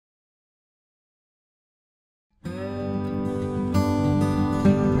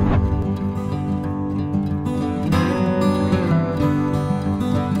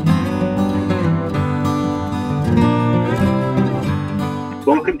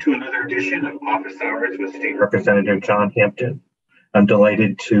Welcome to another edition of Office Hours with State Representative John Hampton. I'm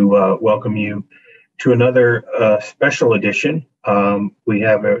delighted to welcome you to another special edition. We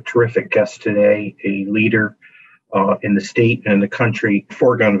have a terrific guest today, a leader in the state and the country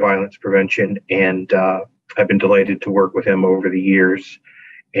for gun violence prevention, and I've been delighted to work with him over the years.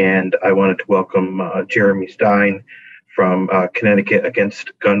 And I wanted to welcome Jeremy Stein from Connecticut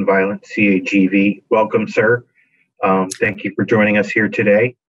Against Gun Violence, CAGV. Welcome, sir. Thank you for joining us here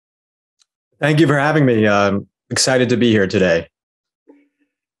today. Thank you for having me. I'm excited to be here today.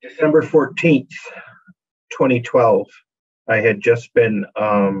 December 14th, 2012, I had just been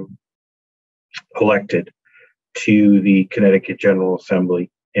elected to the Connecticut General Assembly,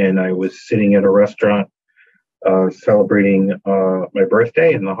 and I was sitting at a restaurant celebrating my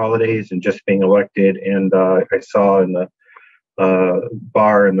birthday and the holidays and just being elected. And I saw in the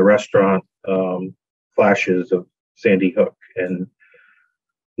bar in the restaurant flashes of Sandy Hook and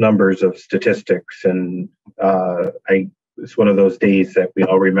numbers of statistics. And it's one of those days that we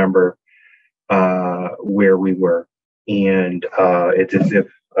all remember where we were. And it's as if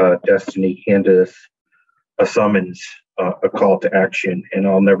destiny handed us a summons, a call to action. And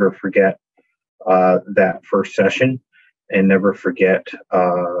I'll never forget that first session, and never forget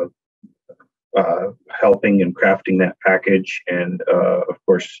helping and crafting that package, and of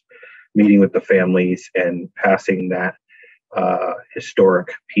course meeting with the families and passing that historic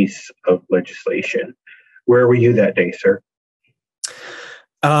piece of legislation. Where were you that day, sir?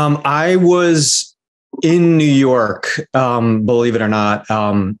 I was in New York, believe it or not.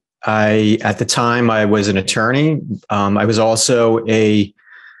 At the time I was an attorney. I was also a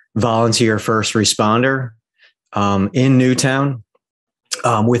volunteer first responder in Newtown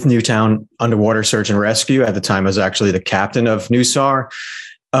with Newtown Underwater Search and Rescue. At the time, I was actually the captain of NUSAR.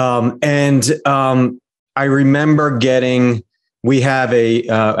 I remember at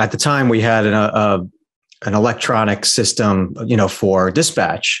the time we had an electronic system, for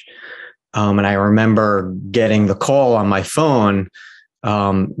dispatch. And I remember getting the call on my phone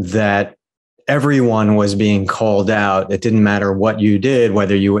that everyone was being called out. It didn't matter what you did,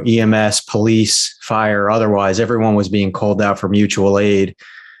 whether you were EMS, police, fire, otherwise, everyone was being called out for mutual aid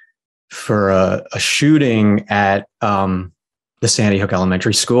for a shooting at the Sandy Hook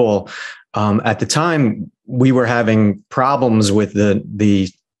Elementary School. At the time, we were having problems with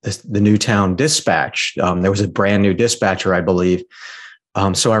the Newtown dispatch. There was a brand new dispatcher, I believe.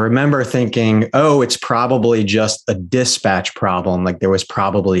 So I remember thinking, it's probably just a dispatch problem. Like there was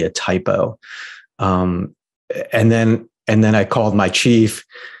probably a typo. And then I called my chief.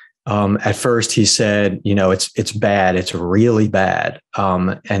 At first he said, it's bad. It's really bad.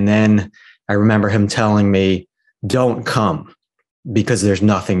 And then I remember him telling me, don't come because there's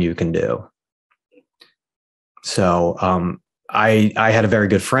nothing you can do. So, I had a very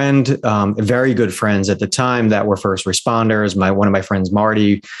good friend, very good friends at the time that were first responders. One of my friends,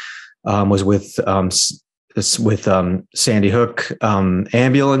 Marty, was with Sandy Hook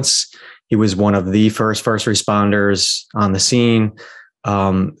ambulance. He was one of the first responders on the scene.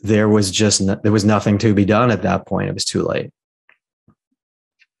 There was nothing to be done at that point. It was too late.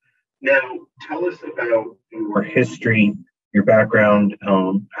 Now, tell us about your history, your background,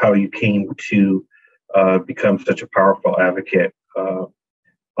 how you came to become such a powerful advocate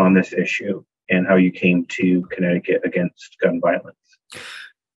on this issue, and how you came to Connecticut Against Gun Violence.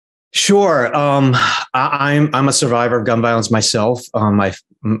 Sure. I'm a survivor of gun violence myself. My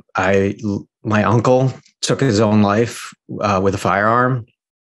uncle took his own life with a firearm,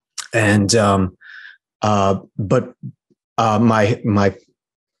 and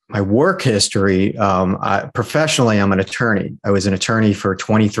my work history, professionally, I'm an attorney. I was an attorney for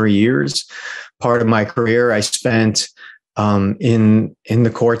 23 years. Part of my career, I spent in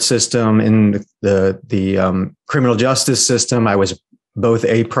the court system, in the criminal justice system. I was both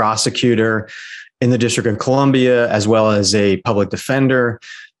a prosecutor in the District of Columbia as well as a public defender.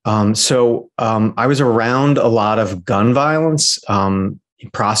 So I was around a lot of gun violence,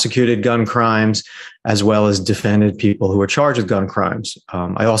 prosecuted gun crimes, as well as defended people who were charged with gun crimes.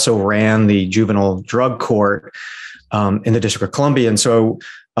 I also ran the juvenile drug court in the District of Columbia. And so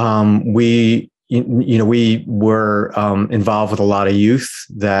we were involved with a lot of youth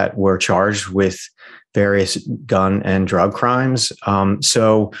that were charged with various gun and drug crimes. And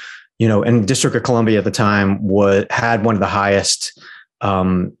District of Columbia at the time had one of the highest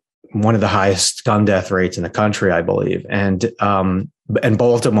gun death rates in the country, I believe. And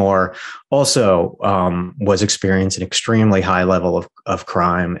Baltimore also was experiencing an extremely high level of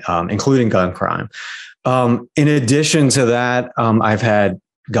crime, including gun crime. In addition to that, I've had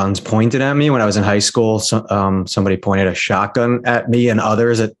guns pointed at me when I was in high school. Somebody pointed a shotgun at me and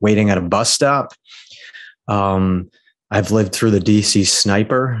others waiting at a bus stop. I've lived through the DC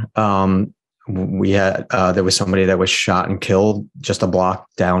sniper. There was somebody that was shot and killed just a block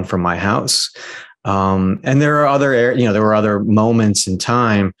down from my house. And there are there were other moments in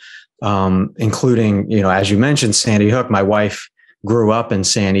time, including, as you mentioned, Sandy Hook. My wife grew up in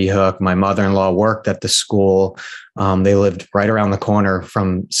Sandy Hook. My mother-in-law worked at the school. They lived right around the corner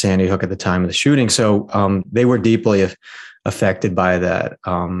from Sandy Hook at the time of the shooting. So they were deeply affected by that.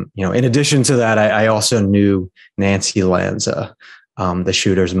 In addition to that, I also knew Nancy Lanza, the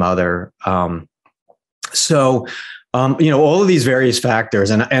shooter's mother. So all of these various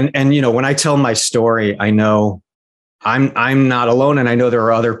factors, and when I tell my story, I know I'm not alone, and I know there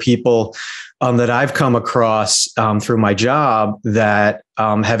are other people that I've come across through my job that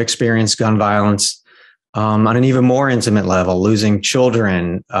have experienced gun violence on an even more intimate level, losing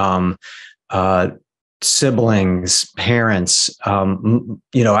children, siblings, parents.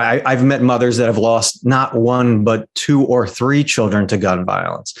 I've met mothers that have lost not one, but 2 or 3 children to gun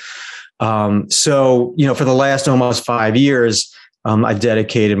violence. So for the last almost 5 years, I've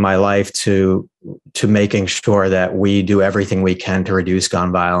dedicated my life to making sure that we do everything we can to reduce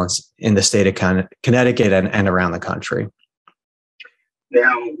gun violence in the state of Connecticut and around the country.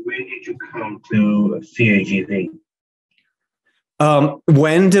 Now, when did you come to CAGV?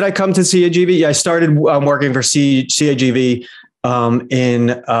 When did I come to CAGV? Yeah, I started working for CAGV in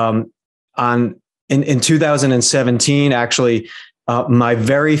 2017. Actually, my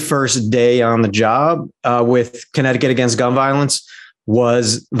very first day on the job with Connecticut Against Gun Violence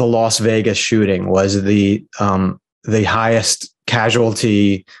was the Las Vegas shooting. Was the highest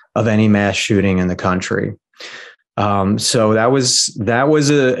casualty of any mass shooting in the country. So that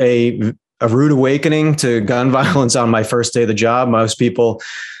was a rude awakening to gun violence on my first day of the job. Most people,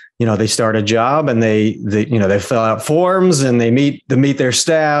 they start a job and they fill out forms and they meet their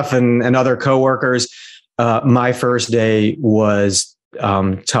staff and other coworkers. My first day was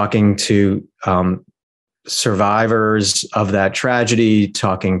talking to survivors of that tragedy,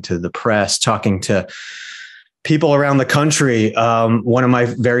 talking to the press, talking to people around the country. One of my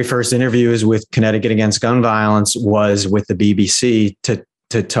very first interviews with Connecticut Against Gun Violence was with the BBC to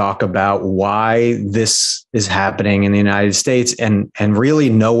talk about why this is happening in the United States and really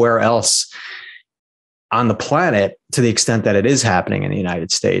nowhere else on the planet to the extent that it is happening in the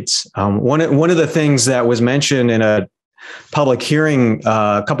United States. One of the things that was mentioned in a public hearing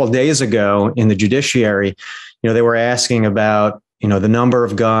a couple of days ago in the judiciary, they were asking about, the number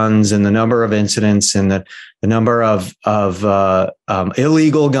of guns and the number of incidents and the number of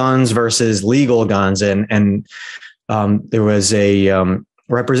illegal guns versus legal guns. And there was a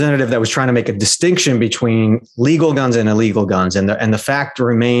representative that was trying to make a distinction between legal guns and illegal guns. And the fact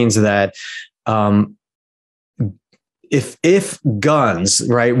remains that if guns,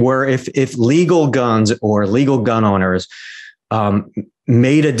 right, if legal guns or legal gun owners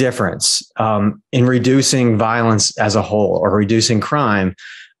made a difference in reducing violence as a whole or reducing crime,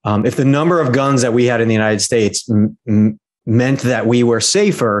 if the number of guns that we had in the United States meant that we were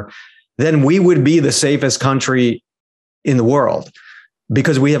safer, then we would be the safest country in the world.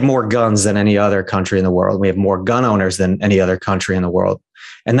 Because we have more guns than any other country in the world. We have more gun owners than any other country in the world.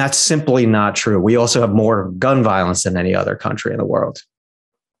 And that's simply not true. We also have more gun violence than any other country in the world.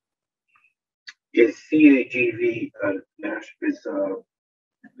 Is CAGV is an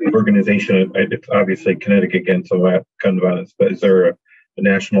organization? It's obviously Connecticut Against Gun Violence, but is there a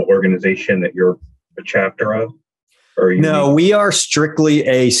national organization that you're a chapter of? No, we are strictly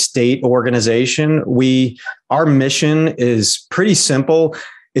a state organization. Our mission is pretty simple.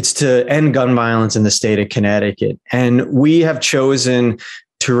 It's to end gun violence in the state of Connecticut. And we have chosen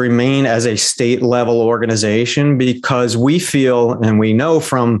to remain as a state level organization because we feel, and we know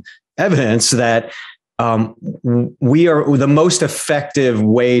from evidence, that we are the most effective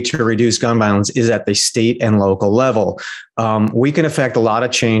way to reduce gun violence is at the state and local level. We can affect a lot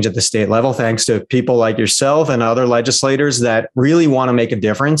of change at the state level, thanks to people like yourself and other legislators that really want to make a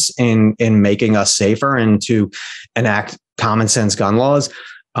difference in making us safer and to enact common sense gun laws.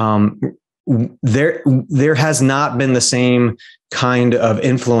 There has not been the same kind of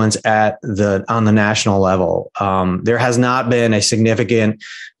influence on the national level. There has not been a significant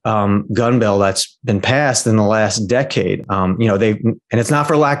gun bill that's been passed in the last decade. And it's not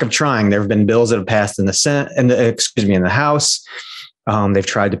for lack of trying. There have been bills that have passed in the Senate, in the House. They've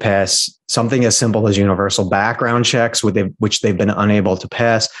tried to pass something as simple as universal background checks, which they've been unable to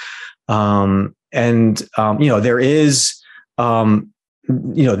pass. There is,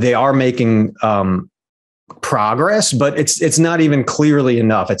 they are making progress, but it's not even clearly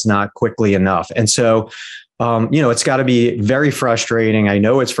enough. It's not quickly enough. And so, it's got to be very frustrating. I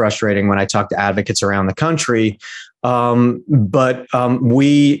know it's frustrating when I talk to advocates around the country. But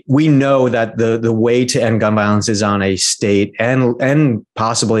we know that the way to end gun violence is on a state and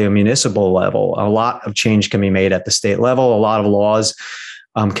possibly a municipal level. A lot of change can be made at the state level. A lot of laws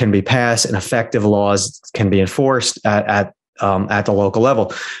can be passed, and effective laws can be enforced at the local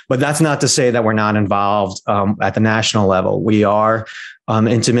level. But that's not to say that we're not involved at the national level. We are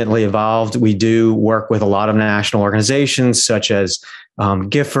intimately involved. We do work with a lot of national organizations such as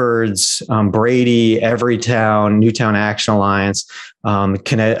Giffords, Brady, Everytown, Newtown Action Alliance,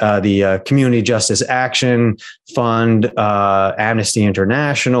 the Community Justice Action Fund, Amnesty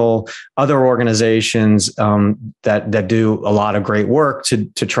International, other organizations that do a lot of great work to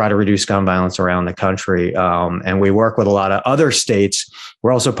try to reduce gun violence around the country. And we work with a lot of other states.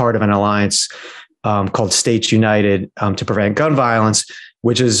 We're also part of an alliance called States United to Prevent Gun Violence,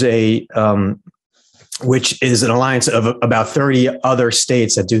 which is an alliance of about 30 other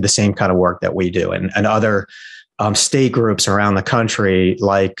states that do the same kind of work that we do, and other state groups around the country,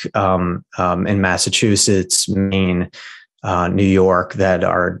 like in Massachusetts, Maine, New York, that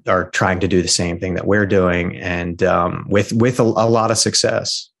are trying to do the same thing that we're doing, and with a lot of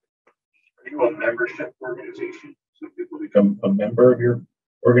success. Are you a membership organization? So people become a member of your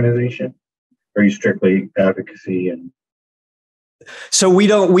organization? Or are you strictly advocacy and? So we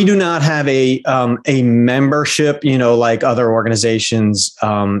do not have a membership, like other organizations.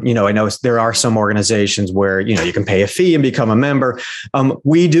 I know there are some organizations where, you can pay a fee and become a member.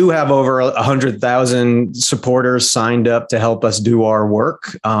 We do have over 100,000 supporters signed up to help us do our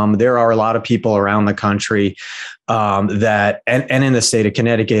work. There are a lot of people around the country that in the state of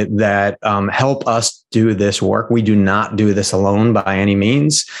Connecticut that help us do this work. We do not do this alone by any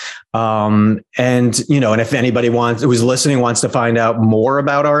means. And if anybody who's listening wants to find out more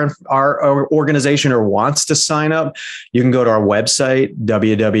about our organization or wants to sign up, you can go to our website,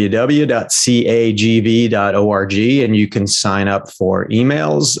 www.cagv.org, and you can sign up for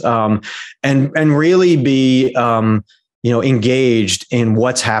emails, and really be, engaged in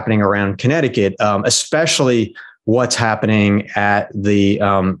what's happening around Connecticut, especially what's happening at the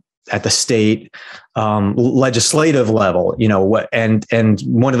state legislative level, and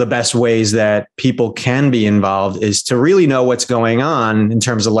one of the best ways that people can be involved is to really know what's going on in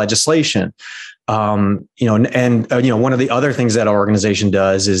terms of legislation. One of the other things that our organization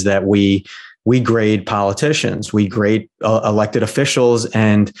does is that we grade politicians, we grade elected officials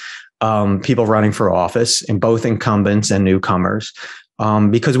and people running for office, and both incumbents and newcomers.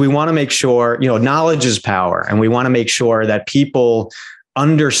 Because we want to make sure, knowledge is power, and we want to make sure that people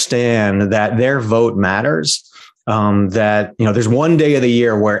understand that their vote matters, that, there's one day of the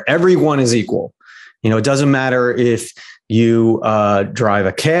year where everyone is equal. It doesn't matter if you drive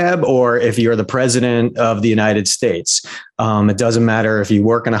a cab or if you're the president of the United States. It doesn't matter if you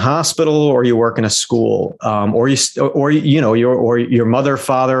work in a hospital or you work in a school, or your mother,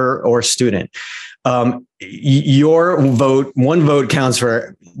 father, or student. Your vote, one vote counts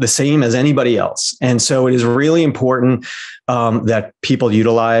for the same as anybody else. And so it is really important that people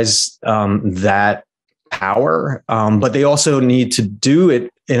utilize that power, but they also need to do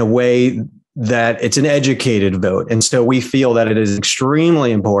it in a way that it's an educated vote. And so we feel that it is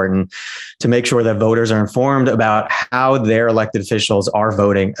extremely important to make sure that voters are informed about how their elected officials are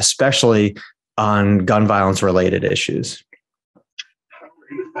voting, especially on gun violence related issues. How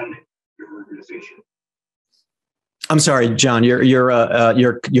are you funding your organization? I'm sorry, John, your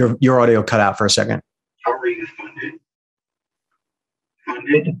audio cut out for a second. How are you funded?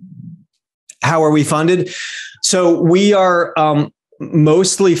 How are we funded? So we are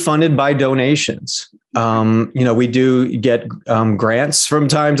mostly funded by donations. We do get grants from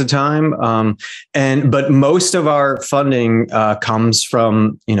time to time, but most of our funding comes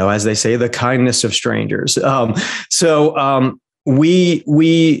from, as they say, the kindness of strangers. We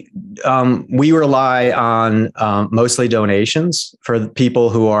rely on mostly donations for people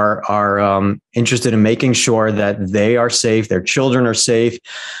who are interested in making sure that they are safe, their children are safe,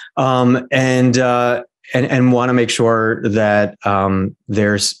 and want to make sure that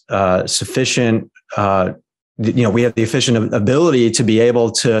there's sufficient. We have the efficient ability to be able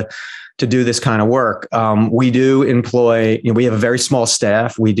to do this kind of work. We do employ. We have a very small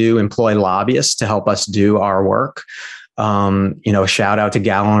staff. We do employ lobbyists to help us do our work. A shout out to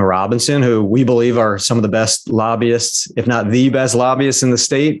Gallo and Robinson, who we believe are some of the best lobbyists, if not the best lobbyists in the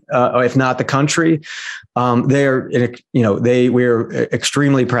state, if not the country. We're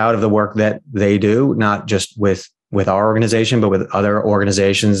extremely proud of the work that they do, not just with with our organization, but with other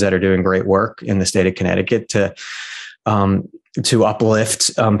organizations that are doing great work in the state of Connecticut to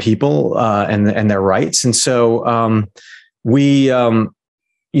uplift people and their rights. And so we are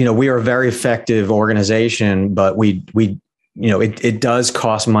a very effective organization, but it does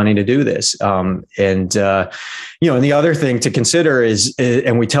cost money to do this. And the other thing to consider is,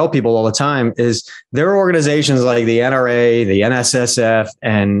 and we tell people all the time, is there are organizations like the NRA, the NSSF,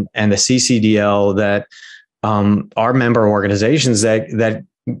 and the CCDL that are member organizations that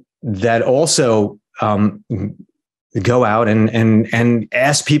also go out and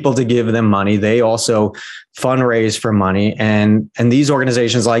ask people to give them money. They also fundraise for money. And these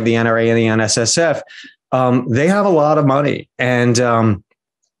organizations like the NRA and the NSSF, they have a lot of money, and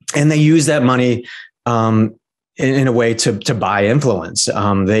they use that money in a way to buy influence.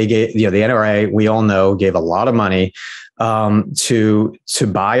 They gave, the NRA, we all know, gave a lot of money to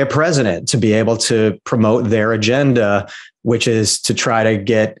buy a president to be able to promote their agenda, which is to try to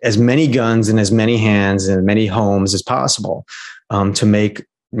get as many guns in as many hands and as many homes as possible, to make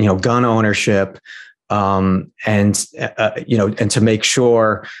gun ownership and to make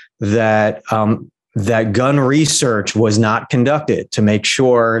sure that that gun research was not conducted, to make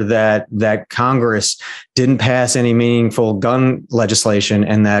sure that Congress didn't pass any meaningful gun legislation,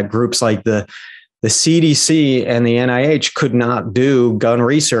 and that groups like the CDC and the NIH could not do gun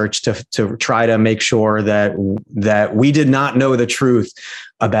research to try to make sure that we did not know the truth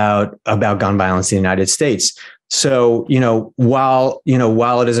about gun violence in the United States. So, while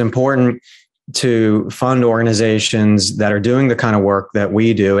it is important to fund organizations that are doing the kind of work that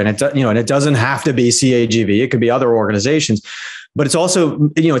we do, and it doesn't have to be CAGV, it could be other organizations, but it's also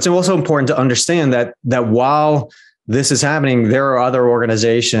important to understand that while this is happening, there are other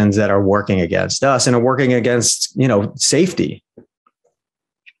organizations that are working against us and are working against safety.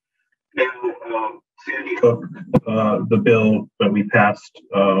 Sandy Hook, the bill that we passed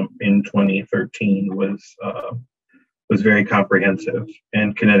in 2013 was very comprehensive,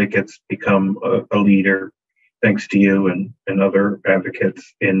 and Connecticut's become a leader, thanks to you and other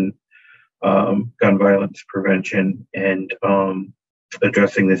advocates in gun violence prevention and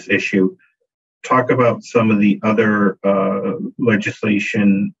addressing this issue. Talk about some of the other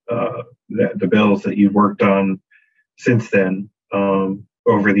legislation, the bills that you've worked on since then,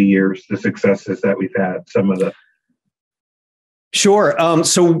 over the years, the successes that we've had, some of the. Sure.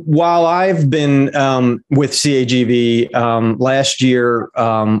 So while I've been with CAGV, last year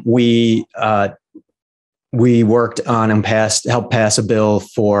we worked on and helped pass a bill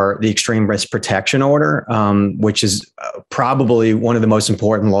for the Extreme Risk Protection Order, which is probably one of the most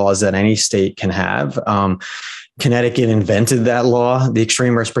important laws that any state can have. Connecticut invented that law. The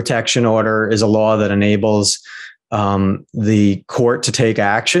Extreme Risk Protection Order is a law that enables the court to take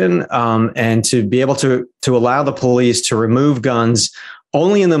action and to be able to allow the police to remove guns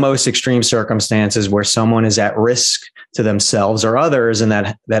only in the most extreme circumstances where someone is at risk to themselves or others and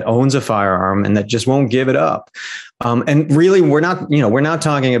that owns a firearm and that just won't give it up. And really, we're not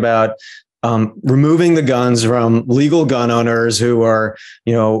talking about removing the guns from legal gun owners who are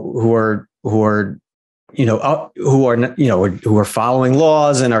following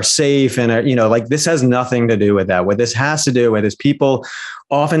laws and are safe and this has nothing to do with that. What this has to do with is people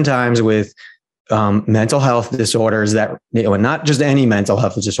oftentimes with mental health disorders that, not just any mental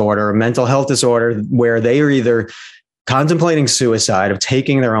health disorder, a mental health disorder where they are either contemplating suicide, of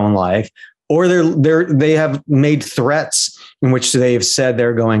taking their own life, or they have made threats in which they've said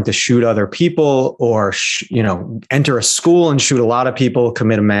they're going to shoot other people or, enter a school and shoot a lot of people,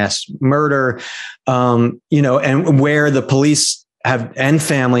 commit a mass murder, and where the police and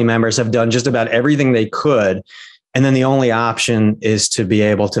family members have done just about everything they could. And then the only option is to be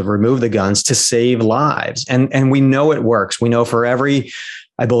able to remove the guns to save lives. And we know it works. We know for every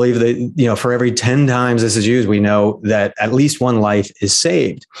 10 times this is used, we know that at least one life is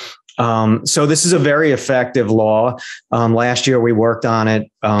saved. So this is a very effective law. Last year, we worked on it,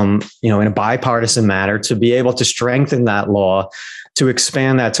 in a bipartisan manner to be able to strengthen that law, to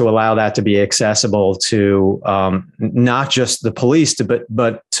expand that, to allow that to be accessible to not just the police,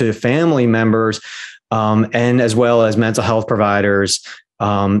 but to family members, and as well as mental health providers,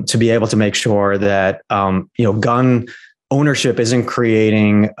 to be able to make sure that gun ownership isn't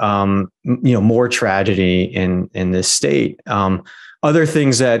creating more tragedy in this state. Other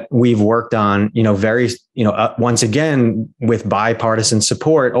things that we've worked on, once again, with bipartisan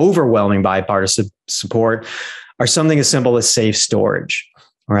support, overwhelming bipartisan support, are something as simple as safe storage,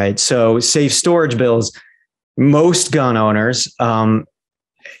 right? So safe storage bills, most gun owners, all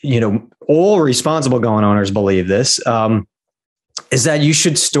responsible gun owners believe this, is that you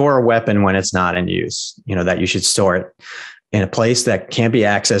should store a weapon when it's not in use. That you should store it in a place that can't be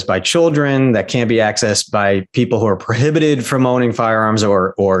accessed by children, that can't be accessed by people who are prohibited from owning firearms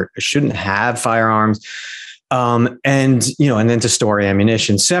or shouldn't have firearms. And then to store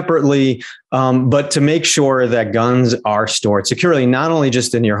ammunition separately, but to make sure that guns are stored securely, not only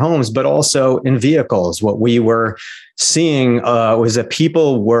just in your homes, but also in vehicles. What we were seeing was that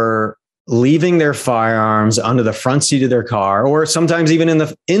people were leaving their firearms under the front seat of their car, or sometimes even in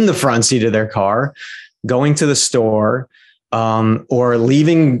the front seat of their car, going to the store, or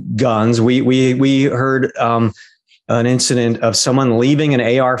leaving guns. We heard an incident of someone leaving an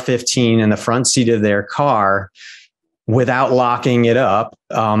AR-15 in the front seat of their car without locking it up.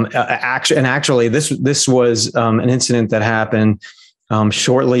 Actually, this was an incident that happened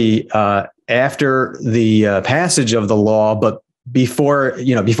shortly after the passage of the law, but before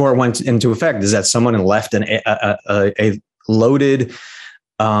it went into effect. Is that someone had left a loaded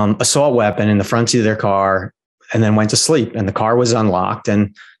assault weapon in the front seat of their car and then went to sleep, and the car was unlocked,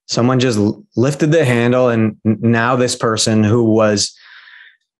 and someone just lifted the handle, and now this person who was,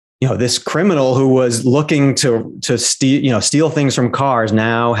 this criminal who was looking to steal things from cars,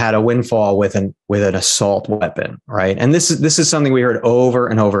 now had a windfall with an assault weapon, right? And this is something we heard over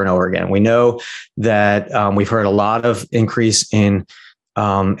and over and over again. We know that we've heard a lot of increase in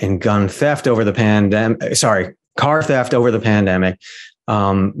gun theft over the pandemic. Car theft over the pandemic.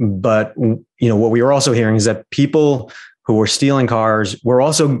 But what we were also hearing is that people who were stealing cars were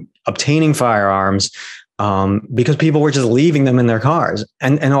also obtaining firearms because people were just leaving them in their cars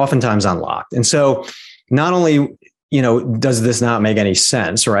and oftentimes unlocked. And so not only, does this not make any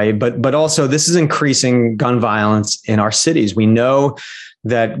sense, right? But also this is increasing gun violence in our cities. We know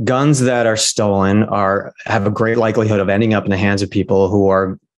that guns that are stolen have a great likelihood of ending up in the hands of people who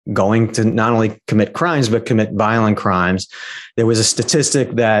are going to not only commit crimes, but commit violent crimes. There was a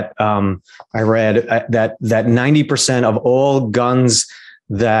statistic that I read that 90% of all guns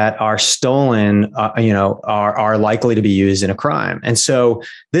that are stolen, are likely to be used in a crime. And so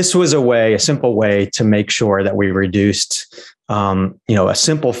this was a simple way to make sure that we reduced, a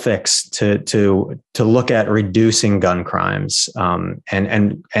simple fix to look at reducing gun crimes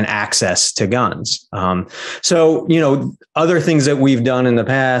and access to guns. So other things that we've done in the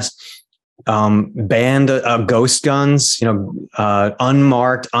past, banned ghost guns,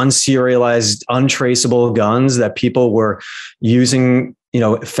 unmarked, unserialized, untraceable guns that people were using.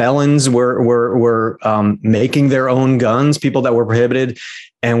 Felons were making their own guns, people that were prohibited,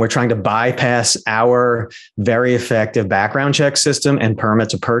 and we're trying to bypass our very effective background check system and permit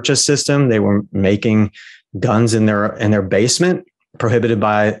to purchase system. They were making guns in their basement, prohibited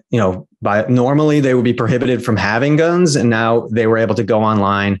by normally they would be prohibited from having guns, and now they were able to go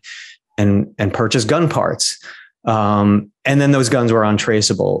online and purchase gun parts. And then those guns were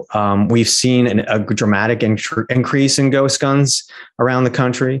untraceable. We've seen a dramatic increase in ghost guns around the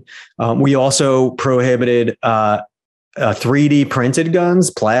country. We also prohibited 3D printed guns,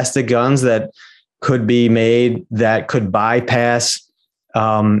 plastic guns that could be made that could bypass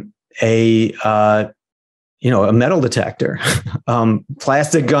a metal detector,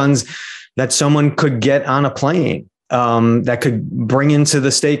 plastic guns that someone could get on a plane. That could bring into the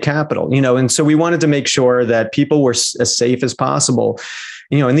state capitol, and so we wanted to make sure that people were as safe as possible,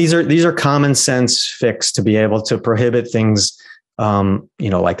 and these are common sense fix to be able to prohibit things, like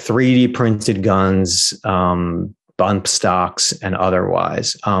 3D printed guns, bump stocks and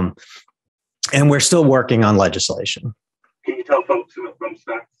otherwise. And we're still working on legislation. Can you tell folks about bump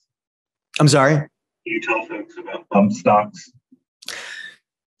stocks? I'm sorry? Can you tell folks about bump stocks?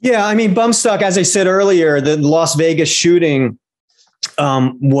 Yeah, I mean, bump stock, as I said earlier, the Las Vegas shooting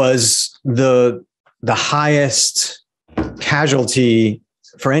was the highest casualty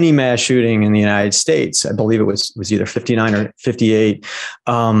for any mass shooting in the United States. I believe it was either 59 or 58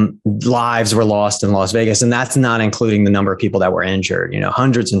 lives were lost in Las Vegas. And that's not including the number of people that were injured.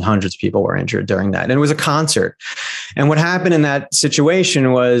 Hundreds and hundreds of people were injured during that. And it was a concert. And what happened in that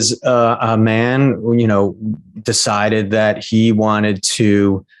situation was a man, decided that he wanted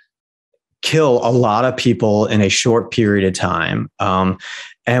to kill a lot of people in a short period of time.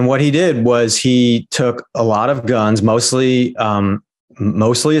 And what he did was he took a lot of guns, mostly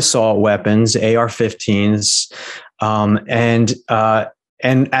assault weapons, AR-15s, and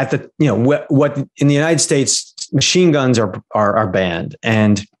at the what in the United States, machine guns are banned,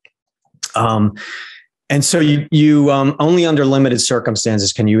 and so you only under limited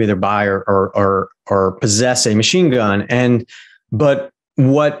circumstances can you either buy or possess a machine gun, but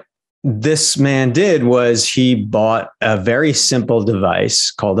what this man did was he bought a very simple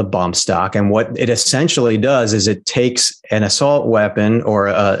device called a bump stock. And what it essentially does is it takes an assault weapon or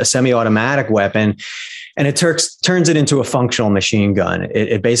a semi-automatic weapon, and it turns it into a functional machine gun.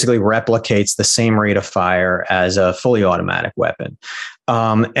 It basically replicates the same rate of fire as a fully automatic weapon.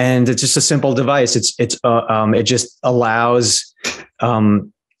 And it's just a simple device. It just allows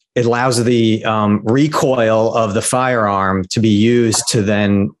the recoil of the firearm to be used to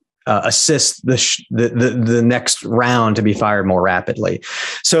then assist the next round to be fired more rapidly.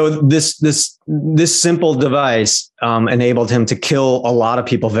 So this simple device enabled him to kill a lot of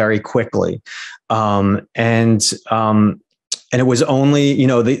people very quickly. And it was only,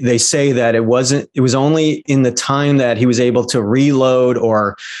 they say that it was only in the time that he was able to reload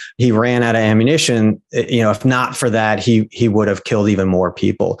or he ran out of ammunition. If not for that, he would have killed even more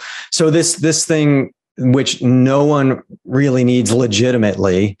people. So this thing, which no one really needs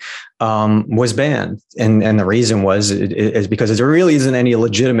legitimately, was banned. And the reason is because there really isn't any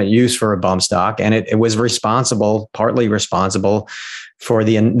legitimate use for a bump stock. And it was partly responsible for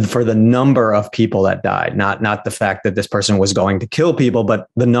the number of people that died, not the fact that this person was going to kill people, but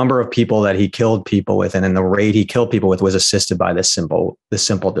the number of people that he killed people with, and the rate he killed people with was assisted by this simple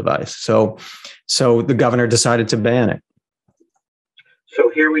device. So the governor decided to ban it. So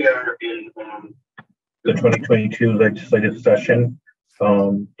here we are in the 2022 legislative session.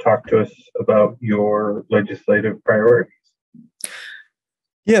 Talk to us about your legislative priorities.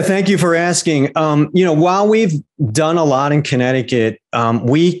 Yeah, thank you for asking. While we've done a lot in Connecticut,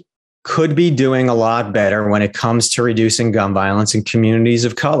 we could be doing a lot better when it comes to reducing gun violence in communities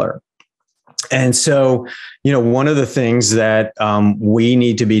of color. And so, one of the things that we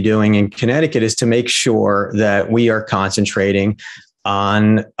need to be doing in Connecticut is to make sure that we are concentrating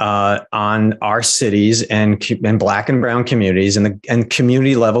on our cities and Black and brown communities and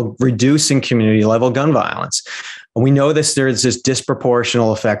community level, reducing community level gun violence. We know there's this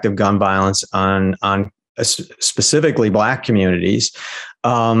disproportional effect of gun violence on specifically Black communities,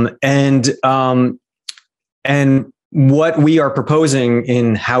 and what we are proposing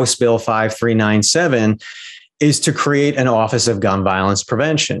in House Bill 5397 is to create an Office of Gun Violence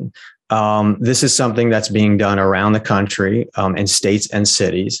Prevention. This is something that's being done around the country in states and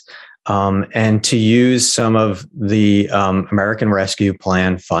cities. And to use some of the American Rescue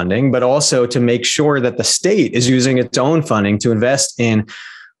Plan funding, but also to make sure that the state is using its own funding to invest in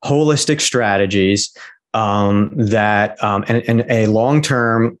holistic strategies and a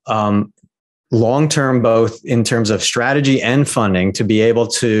long-term, both in terms of strategy and funding, to be able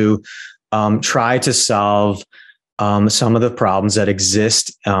to try to solve some of the problems that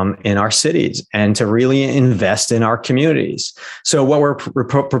exist in our cities and to really invest in our communities. So what we're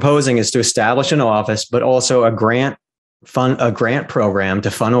proposing is to establish an office, but also a grant program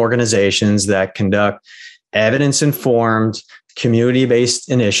to fund organizations that conduct evidence-informed, community-based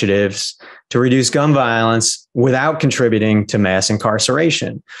initiatives to reduce gun violence without contributing to mass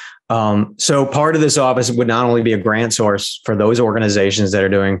incarceration. So part of this office would not only be a grant source for those organizations that are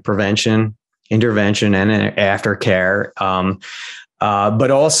doing prevention, intervention, and aftercare,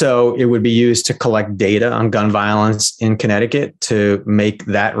 but also it would be used to collect data on gun violence in Connecticut to make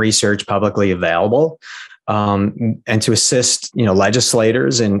that research publicly available, and to assist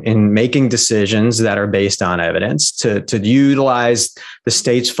legislators in making decisions that are based on evidence, to utilize the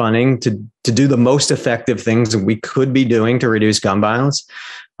state's funding to do the most effective things that we could be doing to reduce gun violence.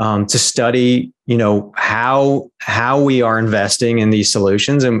 To study, how we are investing in these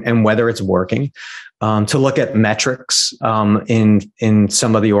solutions and whether it's working, to look at metrics in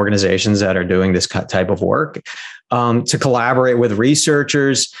some of the organizations that are doing this type of work, to collaborate with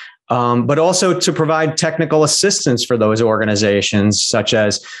researchers, but also to provide technical assistance for those organizations, such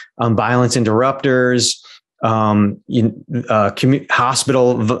as violence interrupters,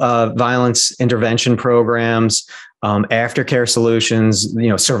 hospital violence intervention programs, aftercare solutions,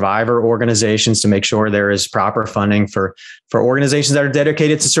 survivor organizations, to make sure there is proper funding for organizations that are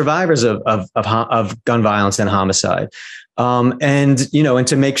dedicated to survivors of gun violence and homicide, and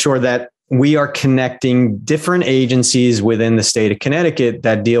to make sure that we are connecting different agencies within the state of Connecticut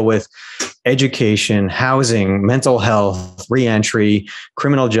that deal with education, housing, mental health, reentry,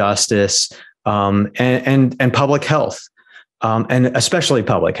 criminal justice, and public health. And especially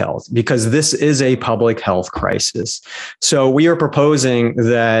public health, because this is a public health crisis. So we are proposing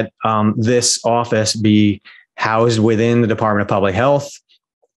that this office be housed within the Department of Public Health,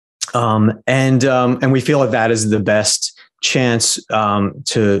 and we feel that is the best chance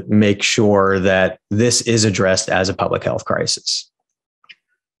to make sure that this is addressed as a public health crisis.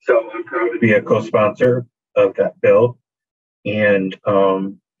 So I'm proud to be a co-sponsor of that bill, and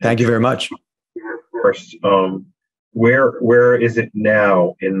Thank you very much. Of course. Where is it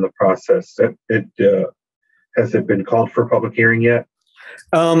now in the process? Has it been called for public hearing yet?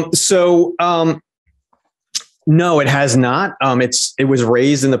 No, it has not. It was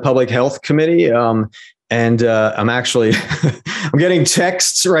raised in the Public Health Committee, and I'm actually I'm getting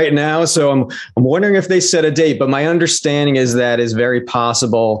texts right now, so I'm wondering if they set a date. But my understanding is that it's very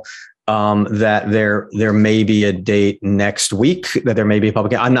possible that there may be a date next week, that there may be a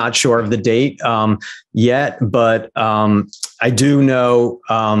public. I'm not sure of the date yet, but I do know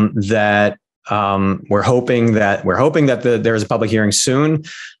that we're hoping that there's a public hearing soon.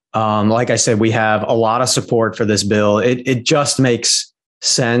 Like I said, we have a lot of support for this bill. It just makes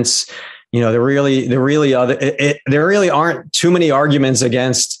sense. There really aren't too many arguments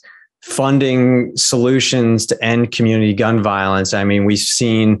against funding solutions to end community gun violence. I mean, we've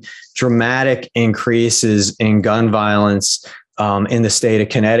seen dramatic increases in gun violence in the state of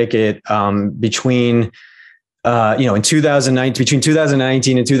Connecticut between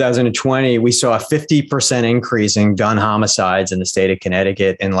 2019 and 2020, we saw a 50% increase in gun homicides in the state of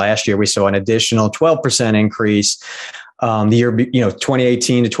Connecticut. And last year we saw an additional 12% increase. The year,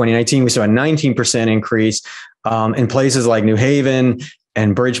 2018 to 2019, we saw a 19% increase. In places like New Haven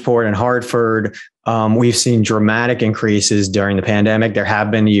and Bridgeport and Hartford, we've seen dramatic increases during the pandemic. There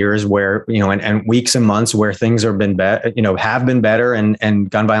have been years where, and weeks and months where things have been better and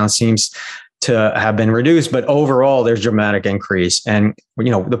gun violence seems to have been reduced, but overall there's dramatic increase. And,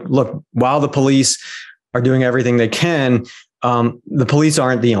 look, while the police are doing everything they can, the police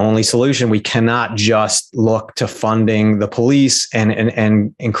aren't the only solution. We cannot just look to funding the police and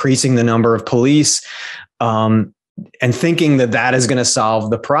increasing the number of police, and thinking that is going to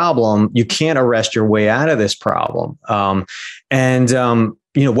solve the problem. You can't arrest your way out of this problem. What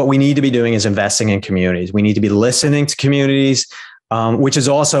we need to be doing is investing in communities. We need to be listening to communities, which is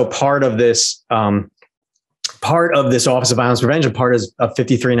also part of this Office of Violence Prevention. Part of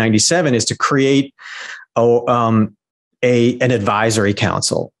 5397 is to create an advisory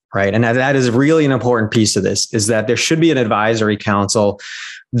council, right? And that is really an important piece of this, is that there should be an advisory council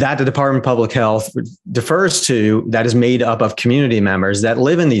that the Department of Public Health defers to, that is made up of community members that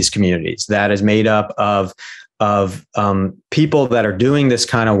live in these communities, that is made up of people that are doing this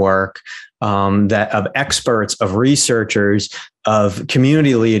kind of work, of experts, of researchers, of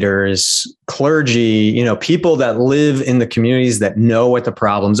community leaders, clergy, people that live in the communities that know what the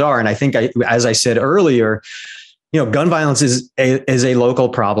problems are. And I think, as I said earlier, gun violence is a local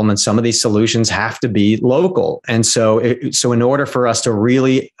problem, and some of these solutions have to be local. And so in order for us to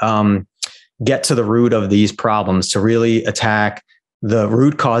really get to the root of these problems, to really attack the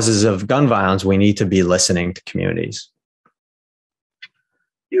root causes of gun violence, we need to be listening to communities.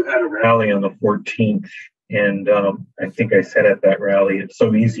 You had a rally on the 14th, and I think I said at that rally, it's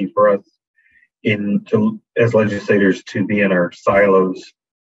so easy for us as legislators to be in our silos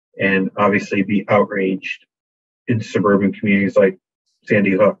and obviously be outraged in suburban communities like Sandy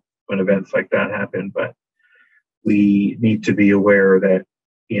Hook when events like that happen. But we need to be aware that,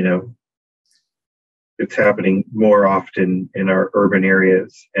 it's happening more often in our urban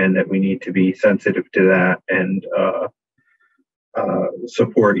areas, and that we need to be sensitive to that and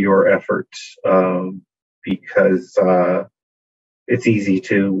support your efforts, because it's easy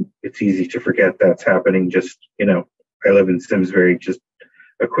to forget that's happening. Just, I live in Simsbury, just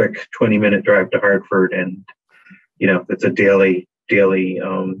a quick 20-minute drive to Hartford, and it's a daily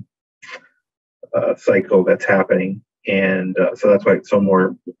cycle that's happening. And so that's why it's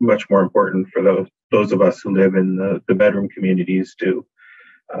much more important for those of us who live in the bedroom communities to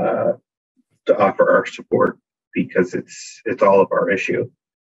offer our support, because it's all of our issue.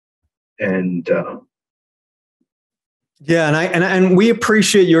 And and we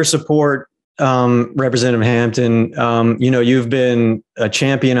appreciate your support, Representative Hampton. You've been a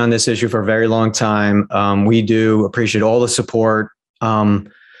champion on this issue for a very long time. We do appreciate all the support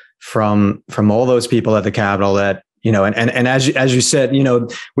from all those people at the Capitol that, and as you said,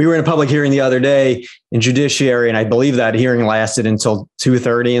 we were in a public hearing the other day in Judiciary, and I believe that hearing lasted until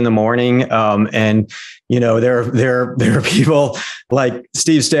 2:30 in the morning. There are people like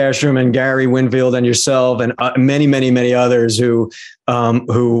Steve Stasham and Gary Winfield and yourself and many, many, many others who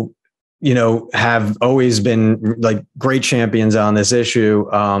have always been like great champions on this issue.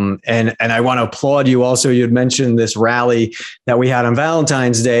 And I want to applaud you also. You had mentioned this rally that we had on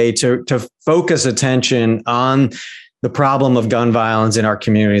Valentine's Day to focus attention on the problem of gun violence in our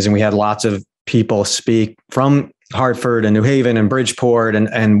communities. And we had lots of people speak from Hartford and New Haven and Bridgeport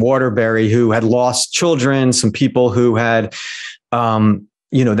and Waterbury who had lost children, some people who had,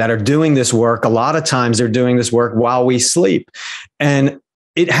 that are doing this work. A lot of times they're doing this work while we sleep. And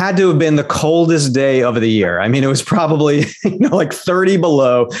it had to have been the coldest day of the year. I mean, it was probably, like 30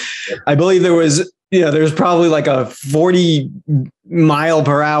 below. I believe there was probably like a 40 mile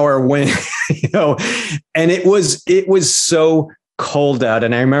per hour wind, and it was so cold out.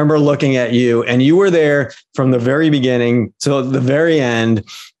 And I remember looking at you, and you were there from the very beginning to the very end.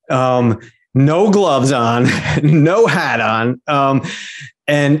 No gloves on, no hat on.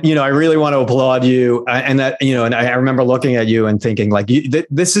 And, I really want to applaud you. And I remember looking at you and thinking like,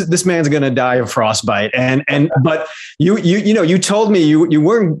 this man's going to die of frostbite. But you told me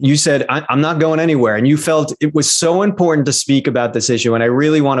you said, I'm not going anywhere. And you felt it was so important to speak about this issue. And I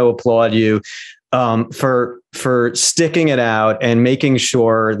really want to applaud you for sticking it out and making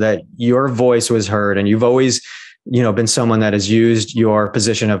sure that your voice was heard. And you've always been someone that has used your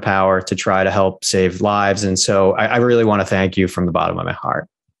position of power to try to help save lives. And so I really want to thank you from the bottom of my heart.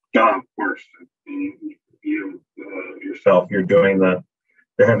 Of course, you yourself, you're doing the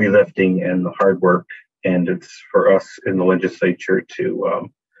heavy lifting and the hard work, and it's for us in the legislature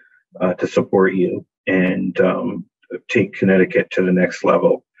to support you and take Connecticut to the next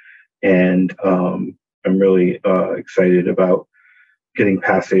level. And I'm really excited about getting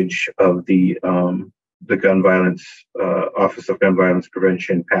passage of the gun violence Office of Gun Violence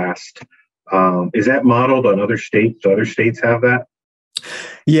Prevention passed. Is that modeled on other states? Do other states have that?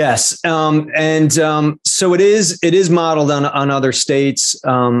 Yes. So it is modeled on other states. We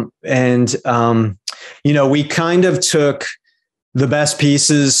kind of took the best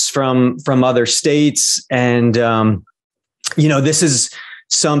pieces from other states. And, this is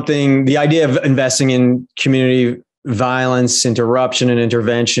something, the idea of investing in community violence, interruption and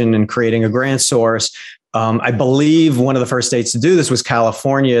intervention and creating a grant source. I believe one of the first states to do this was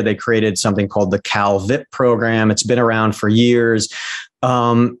California. They created something called the CalVIP program. It's been around for years.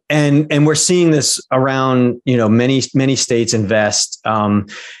 And we're seeing this around, many states invest.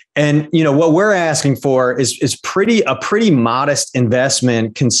 What we're asking for is a pretty modest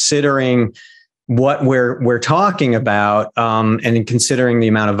investment considering what we're talking about, and in considering the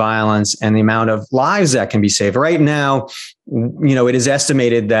amount of violence and the amount of lives that can be saved. Right now, it is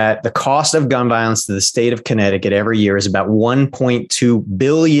estimated that the cost of gun violence to the state of Connecticut every year is about $1.2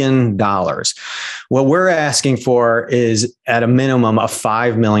 billion. What we're asking for is at a minimum a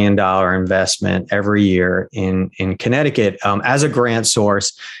 $5 million investment every year in Connecticut as a grant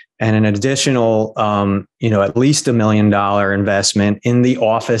source, and an additional, at least $1 million investment in the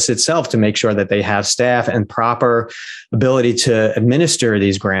office itself to make sure that they have staff and proper ability to administer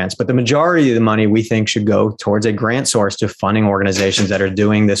these grants. But the majority of the money we think should go towards a grant source to funding organizations that are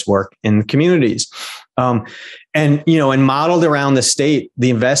doing this work in the communities. And modeled around the state,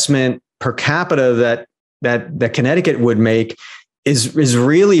 the investment per capita that Connecticut would make is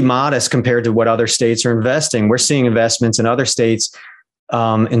really modest compared to what other states are investing. We're seeing investments in other states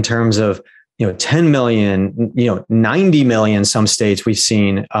in terms of, 10 million, 90 million, some states we've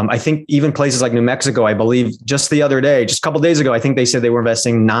seen. I think even places like New Mexico, I believe just a couple of days ago, I think they said they were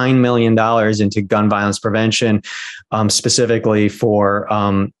investing $9 million into gun violence prevention, specifically for,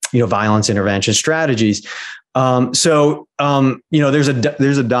 violence intervention strategies. There's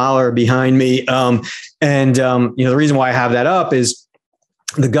a dollar behind me. The reason why I have that up is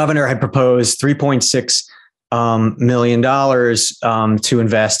the governor had proposed $3.6 million to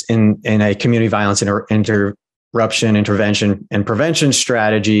invest in a community violence interruption, intervention, and prevention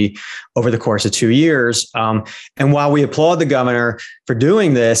strategy over the course of 2 years. And while we applaud the governor for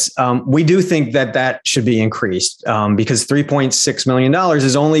doing this, we do think that should be increased because $3.6 million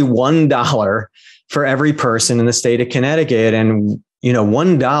is only $1 for every person in the state of Connecticut. And,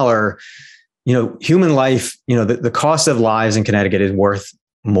 $1, human life, the cost of lives in Connecticut is worth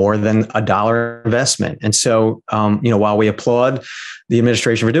more than $1 investment. And so, while we applaud the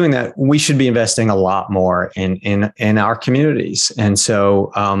administration for doing that, we should be investing a lot more in our communities. And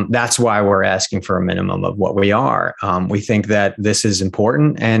so that's why we're asking for a minimum of what we are. We think that this is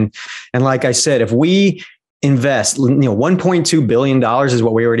important. And like I said, if we invest, $1.2 billion is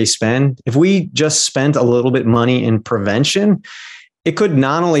what we already spend. If we just spent a little bit money in prevention, it could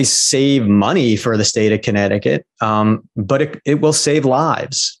not only save money for the state of Connecticut, but it will save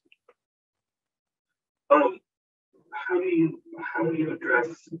lives. How do you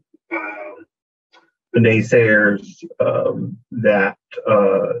address the naysayers that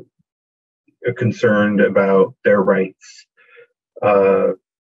are concerned about their rights?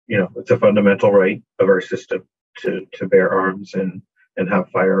 It's a fundamental right of our system to bear arms and have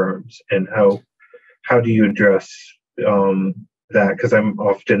firearms. And how do you address that? Because I'm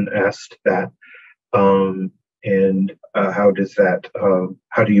often asked that, and how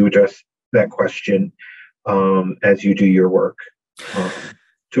do you address that question as you do your work?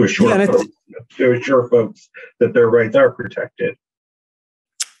 to assure folks that their rights are protected.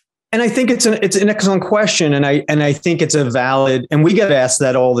 And I think it's an excellent question, and I think it's a valid, and we get asked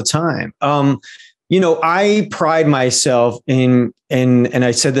that all the time. I pride myself in, and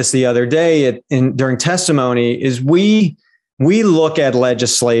I said this the other day during testimony, is we look at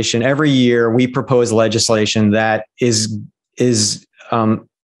legislation every year. We propose legislation that is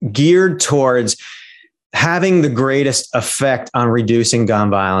geared towards having the greatest effect on reducing gun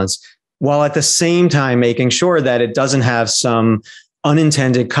violence, while at the same time making sure that it doesn't have some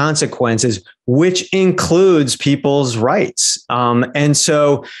unintended consequences, which includes people's rights. And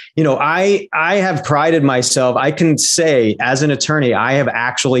so, I have prided myself. I can say as an attorney, I have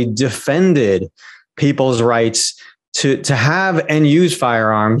actually defended people's rights to have and use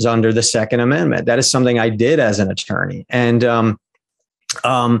firearms under the Second Amendment. That is something I did as an attorney.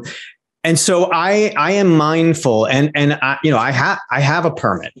 And so I am mindful, and I have a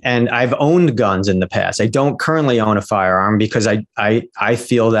permit, and I've owned guns in the past. I don't currently own a firearm because I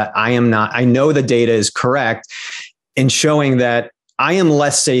feel that I am not. I know the data is correct in showing that I am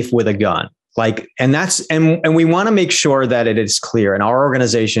less safe with a gun. And we want to make sure that it is clear in our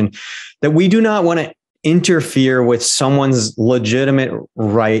organization that we do not want to interfere with someone's legitimate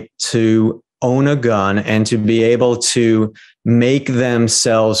right to own a gun and to be able to make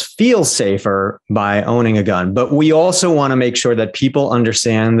themselves feel safer by owning a gun. But we also want to make sure that people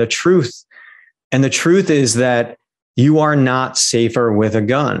understand the truth. And the truth is that you are not safer with a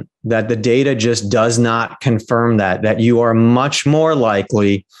gun, that the data just does not confirm that you are much more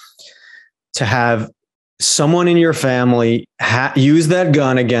likely to have someone in your family use that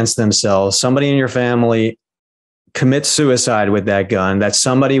gun against themselves, somebody in your family commit suicide with that gun, that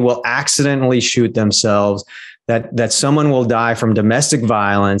somebody will accidentally shoot themselves, that someone will die from domestic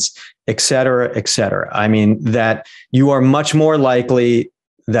violence, et cetera, et cetera. I mean, that you are much more likely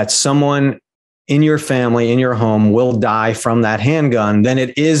that someone in your family, in your home, will die from that handgun than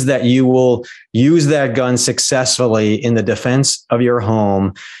it is that you will use that gun successfully in the defense of your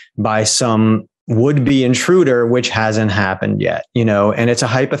home by some would-be intruder, which hasn't happened yet, and it's a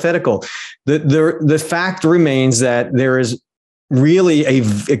hypothetical. The fact remains that there is really a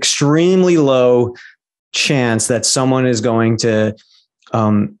extremely low chance that someone is going to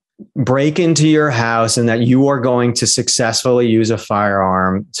break into your house and that you are going to successfully use a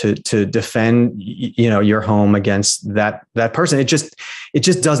firearm to defend, your home against that person. It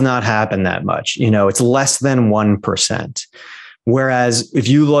just does not happen that much. It's less than 1%. Whereas if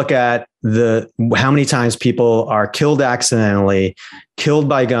you look at how many times people are killed accidentally, killed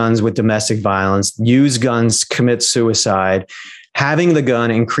by guns with domestic violence, use guns, commit suicide, having the gun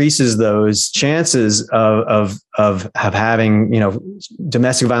increases those chances of having,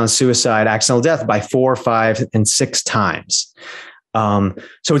 domestic violence, suicide, accidental death by 4, 5, and 6 times. So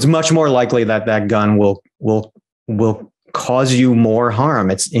it's much more likely that gun will cause you more harm.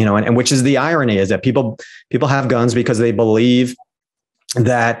 It's, and which is the irony, is that people have guns because they believe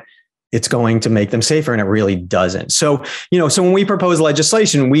that it's going to make them safer, and it really doesn't. So, so when we propose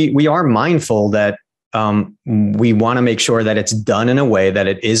legislation, we are mindful that we want to make sure that it's done in a way that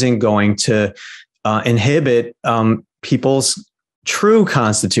it isn't going to inhibit people's true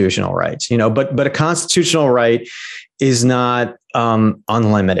constitutional rights, but a constitutional right is not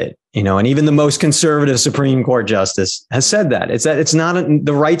unlimited, and even the most conservative Supreme Court justice has said that. It's not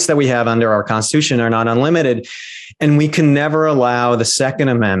the rights that we have under our Constitution are not unlimited, and we can never allow the Second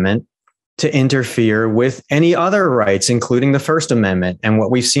Amendment to interfere with any other rights, including the First Amendment. And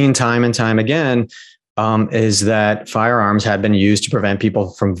what we've seen time and time again is that firearms have been used to prevent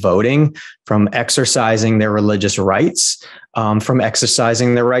people from voting, from exercising their religious rights, from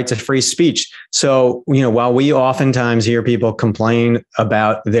exercising their right to free speech. So, while we oftentimes hear people complain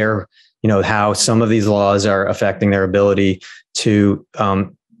about how some of these laws are affecting their ability to,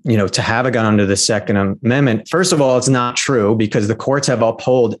 to have a gun under the Second Amendment, first of all, it's not true, because the courts have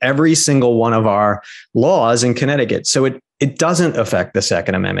upheld every single one of our laws in Connecticut. So it doesn't affect the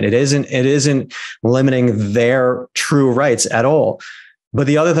Second Amendment. It isn't limiting their true rights at all. But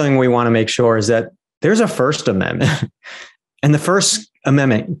the other thing we want to make sure is that there's a First Amendment, and the First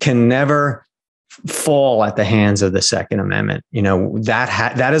Amendment can never fall at the hands of the Second Amendment.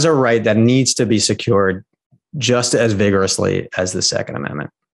 That is a right that needs to be secured just as vigorously as the Second Amendment.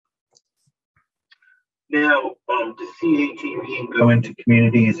 Now, the CAGV go into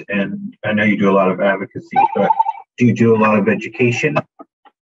communities, and I know you do a lot of advocacy, but do you do a lot of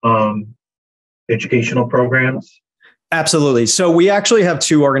educational programs? Absolutely. So we actually have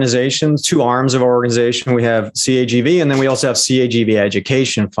two organizations, two arms of our organization. We have CAGV, and then we also have CAGV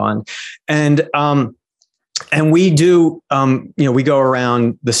Education Fund. And And we do, we go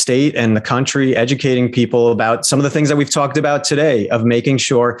around the state and the country educating people about some of the things that we've talked about today, of making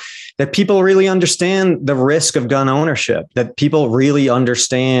sure that people really understand the risk of gun ownership, that people really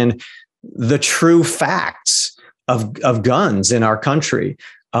understand the true facts of guns in our country,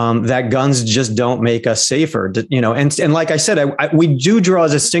 that guns just don't make us safer, and like I said, we do draw a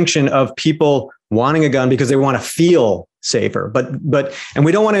distinction of people wanting a gun because they want to feel safer, and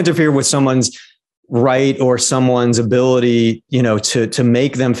we don't want to interfere with someone's right or someone's ability, to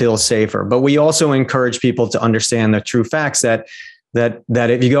make them feel safer. But we also encourage people to understand the true facts that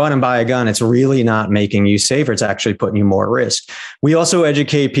if you go out and buy a gun, it's really not making you safer. It's actually putting you more at risk. We also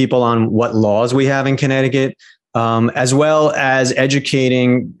educate people on what laws we have in Connecticut, as well as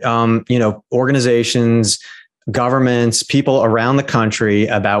educating, organizations, governments, people around the country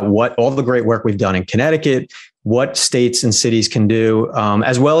about what all the great work we've done in Connecticut, what states and cities can do,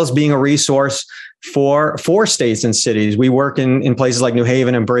 as well as being a resource for states and cities. We work in places like New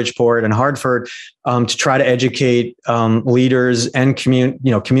Haven and Bridgeport and Hartford, to try to educate leaders and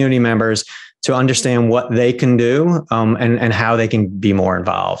community members to understand what they can do, and how they can be more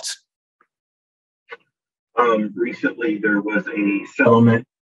involved. Recently, there was a settlement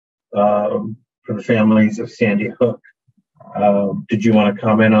for the families of Sandy Hook. Did you want to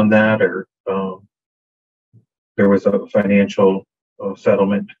comment on that, or there was a financial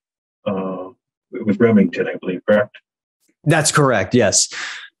settlement? It was Remington, I believe, correct? That's correct. Yes.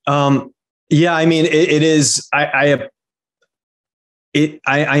 Yeah. I mean, it is. I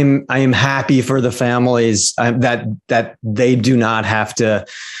am happy for the families that they do not have to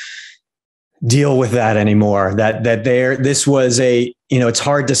deal with that anymore. This was it's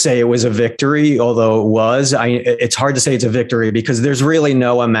hard to say it was a victory, although it was. It's hard to say it's a victory because there's really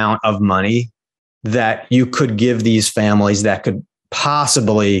no amount of money that you could give these families that could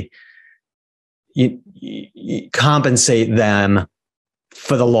possibly compensate them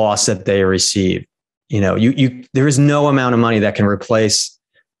for the loss that they receive. There is no amount of money that can replace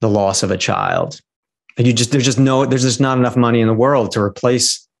the loss of a child. And there's just not enough money in the world to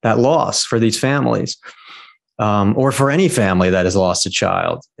replace that loss for these families, or for any family that has lost a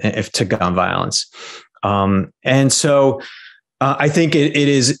child to gun violence. And so I think it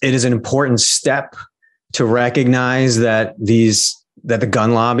is an important step to recognize that the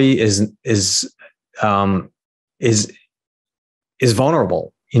gun lobby is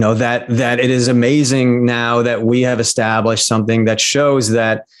vulnerable. That it is amazing now that we have established something that shows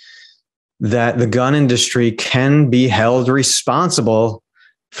that the gun industry can be held responsible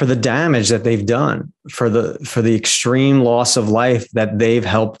for the damage that they've done, for the extreme loss of life that they've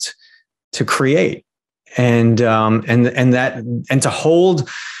helped to create, and to hold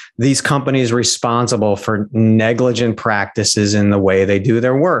these companies responsible for negligent practices in the way they do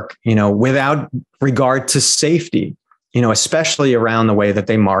their work, without regard to safety, especially around the way that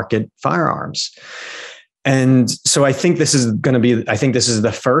they market firearms. And so I think this is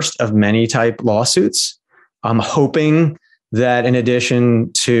the first of many type lawsuits. I'm hoping that in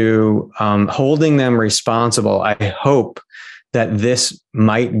addition to holding them responsible, I hope that this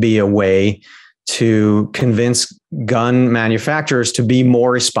might be a way to convince gun manufacturers to be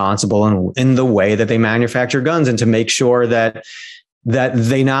more responsible in the way that they manufacture guns, and to make sure that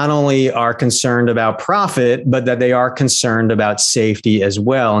they not only are concerned about profit, but that they are concerned about safety as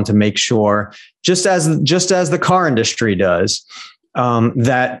well, and to make sure, just as the car industry does,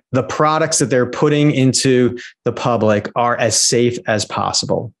 that the products that they're putting into the public are as safe as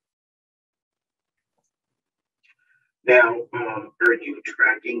possible. Now, are you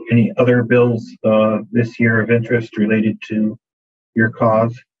tracking any other bills this year of interest related to your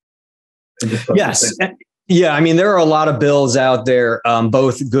cause? Yes. Yeah. I mean, there are a lot of bills out there,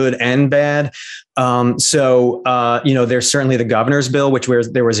 both good and bad. There's certainly the governor's bill,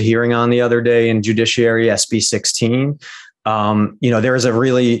 there was a hearing on the other day in Judiciary, SB 16. There is a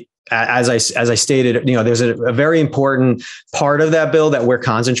really, as I stated, there's a very important part of that bill that we're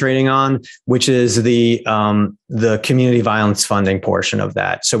concentrating on, which is the community violence funding portion of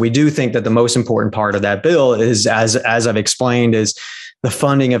that. So we do think that the most important part of that bill is, as I've explained, is the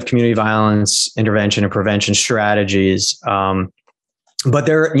funding of community violence intervention and prevention strategies. But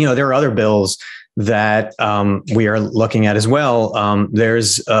there are other bills that we are looking at as well.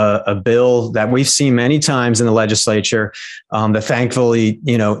 There's a bill that we've seen many times in the legislature that thankfully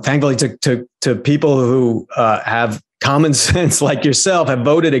to people who have common sense like yourself have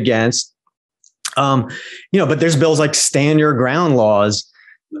voted against. But there's bills like stand your ground laws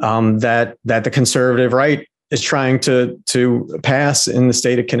that the conservative right is trying to pass in the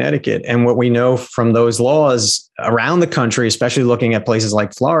state of Connecticut. And what we know from those laws around the country, especially looking at places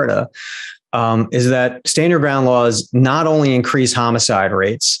like Florida, is that stand your ground laws not only increase homicide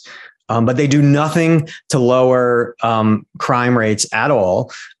rates, but they do nothing to lower crime rates at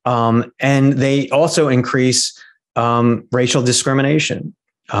all. And they also increase racial discrimination.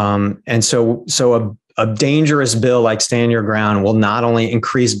 And so a dangerous bill like Stand Your Ground will not only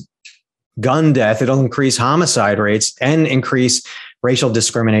increase gun death, it'll increase homicide rates and increase racial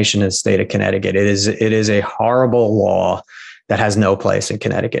discrimination in the state of Connecticut. It is a horrible law that has no place in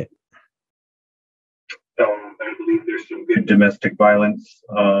Connecticut. I believe there's some good domestic violence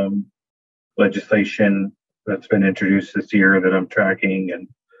legislation that's been introduced this year that I'm tracking, and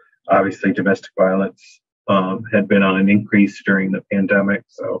obviously domestic violence had been on an increase during the pandemic.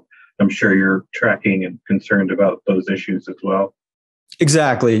 So I'm sure you're tracking and concerned about those issues as well.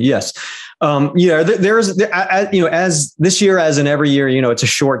 Exactly. Yes. As this year, as in every year, it's a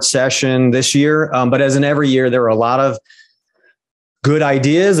short session this year, but as in every year, there are a lot of good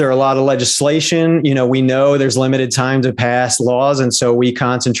ideas. There are a lot of legislation. We know there's limited time to pass laws. And so we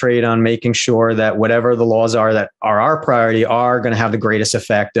concentrate on making sure that whatever the laws are that are our priority are going to have the greatest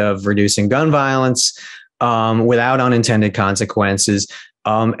effect of reducing gun violence without unintended consequences.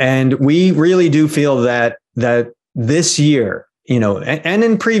 And we really do feel that this year, and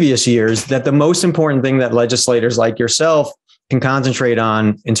in previous years, that the most important thing that legislators like yourself can concentrate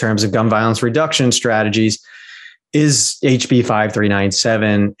on in terms of gun violence reduction strategies is HB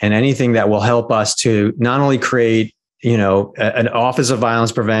 5397 and anything that will help us to not only create, an Office of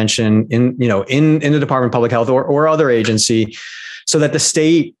Violence Prevention in the Department of Public Health or other agency, so that the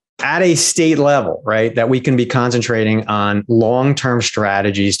state at a state level, right, that we can be concentrating on long-term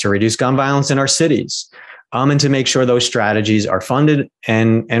strategies to reduce gun violence in our cities. And to make sure those strategies are funded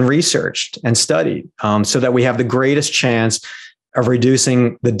and researched and studied, so that we have the greatest chance of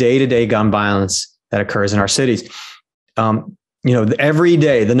reducing the day-to-day gun violence that occurs in our cities. Every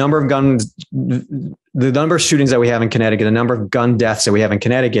day, the number of shootings that we have in Connecticut, the number of gun deaths that we have in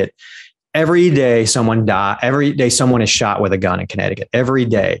Connecticut, every day someone dies. Every day someone is shot with a gun in Connecticut. Every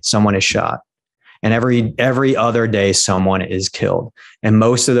day someone is shot. And every other day, someone is killed, and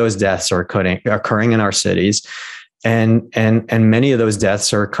most of those deaths are occurring in our cities, and many of those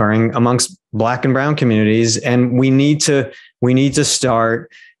deaths are occurring amongst Black and brown communities. And we need to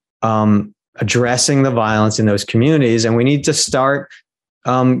start addressing the violence in those communities, and we need to start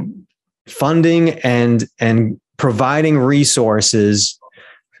funding and providing resources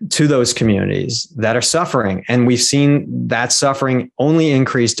to those communities that are suffering. And we've seen that suffering only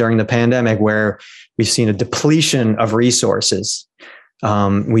increase during the pandemic, where we've seen a depletion of resources.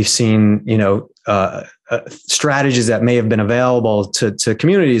 We've seen, strategies that may have been available to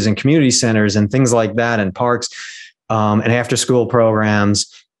communities and community centers and things like that, and parks and after school programs.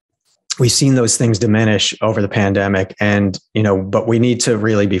 We've seen those things diminish over the pandemic, but we need to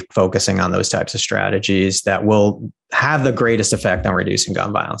really be focusing on those types of strategies that will have the greatest effect on reducing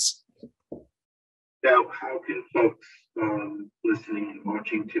gun violence. Now, how can folks listening and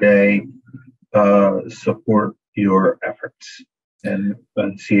watching today support your efforts and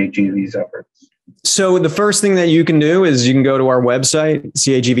CAGV's efforts? So the first thing that you can do is you can go to our website,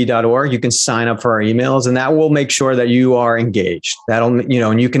 cagv.org. You can sign up for our emails, and that will make sure that you are engaged. That'll,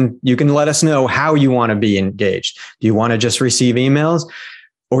 and you can let us know how you want to be engaged. Do you want to just receive emails,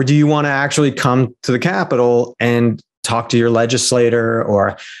 or do you want to actually come to the Capitol and talk to your legislator,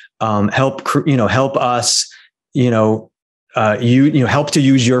 or help us, help to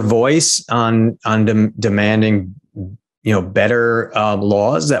use your voice on demanding better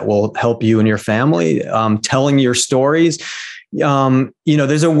laws that will help you and your family, telling your stories.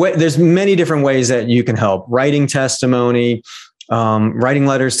 There's many different ways that you can help: writing testimony, writing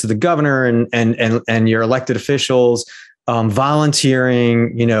letters to the governor and your elected officials,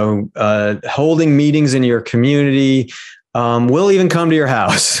 volunteering, holding meetings in your community. We'll even come to your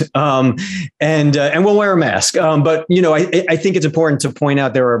house, and we'll wear a mask. But I think it's important to point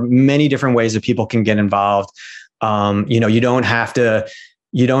out there are many different ways that people can get involved. You don't have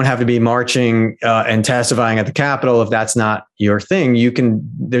to be marching and testifying at the Capitol if that's not your thing.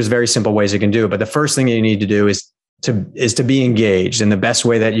 There's very simple ways you can do it. But the first thing you need to do is to be engaged. And the best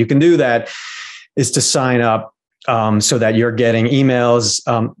way that you can do that is to sign up so that you're getting emails.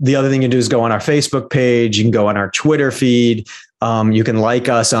 The other thing you do is go on our Facebook page. You can go on our Twitter feed. You can like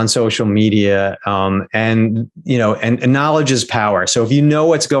us on social media. And knowledge is power. So if you know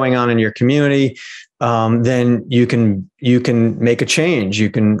what's going on in your community, then you can make a change.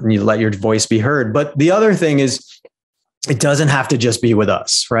 You let your voice be heard. But the other thing is, it doesn't have to just be with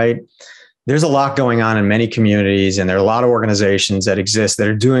us, right? there's a lot going on in many communities, and there are a lot of organizations that exist that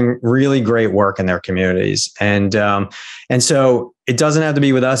are doing really great work in their communities. And so it doesn't have to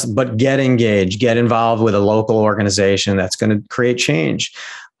be with us, but get engaged, get involved with a local organization that's going to create change.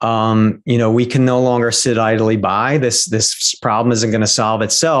 We can no longer sit idly by. This problem isn't going to solve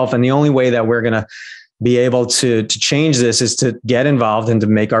itself. And the only way that we're going to be able to change this is to get involved and to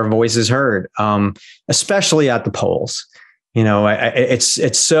make our voices heard, especially at the polls.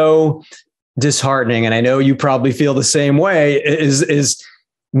 It's so disheartening, and I know you probably feel the same way, is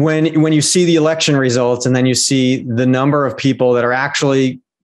when you see the election results and then you see the number of people that are actually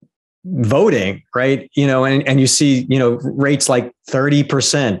voting, right? And you see, rates like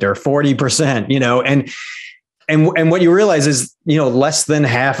 30% or 40%, and what you realize is, less than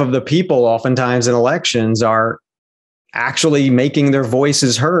half of the people oftentimes in elections are actually making their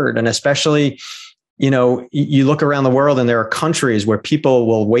voices heard. And especially, you look around the world and there are countries where people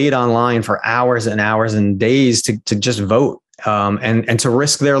will wait online for hours and hours and days to just vote, and to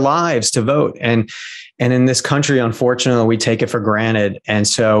risk their lives to vote. And in this country, unfortunately, we take it for granted. And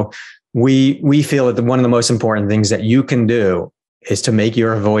so we feel that one of the most important things that you can do is to make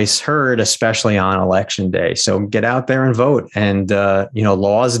your voice heard, especially on election day. So get out there and vote. And,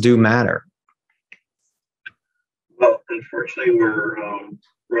 laws do matter. Well, unfortunately, we're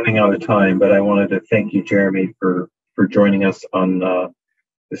running out of time, but I wanted to thank you, Jeremy, for joining us on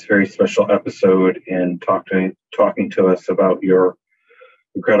this very special episode and talking to us about your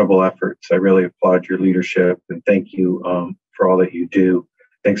incredible efforts. I really applaud your leadership, and thank you for all that you do.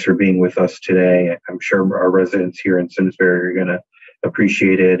 Thanks for being with us today. I'm sure our residents here in Simsbury are going to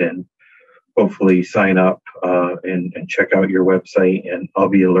appreciate it and hopefully sign up and check out your website. And I'll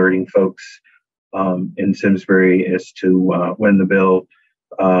be alerting folks in Simsbury as to when the bill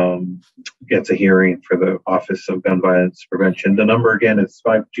gets a hearing for the Office of Gun Violence Prevention. The number again is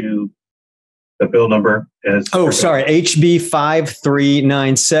the bill number is... HB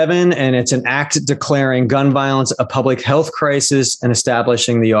 5397, and it's an act declaring gun violence a public health crisis and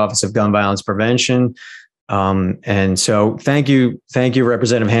establishing the Office of Gun Violence Prevention. And so thank you,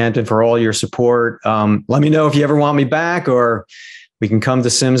 Representative Hampton, for all your support. Let me know if you ever want me back, or we can come to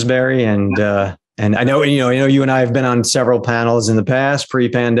Simsbury. And I know, you and I have been on several panels in the past,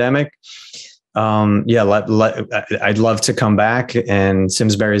 pre-pandemic. I'd love to come back, and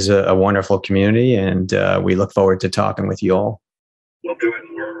Simsbury is a wonderful community, and we look forward to talking with you all. We'll do it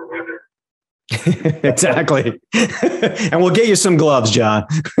in warmer weather. Exactly. And we'll get you some gloves, John.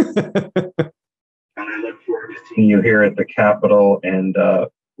 And I look forward to seeing you here at the Capitol, and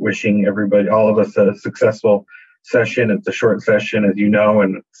wishing everybody, all of us, a successful session. It's a short session, as you know,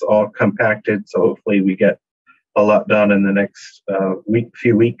 and it's all compacted. So hopefully we get a lot done in the next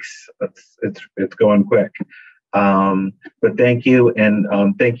few weeks. It's going quick. But thank you.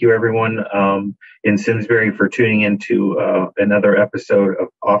 And thank you, everyone in Simsbury, for tuning into another episode of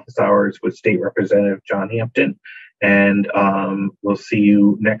Office Hours with State Representative John Hampton. And we'll see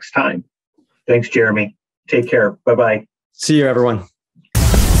you next time. Thanks, Jeremy. Take care. Bye-bye. See you, everyone.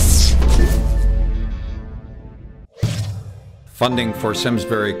 Funding for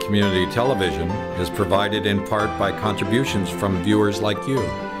Simsbury Community Television is provided in part by contributions from viewers like you.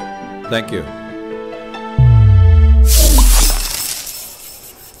 Thank you.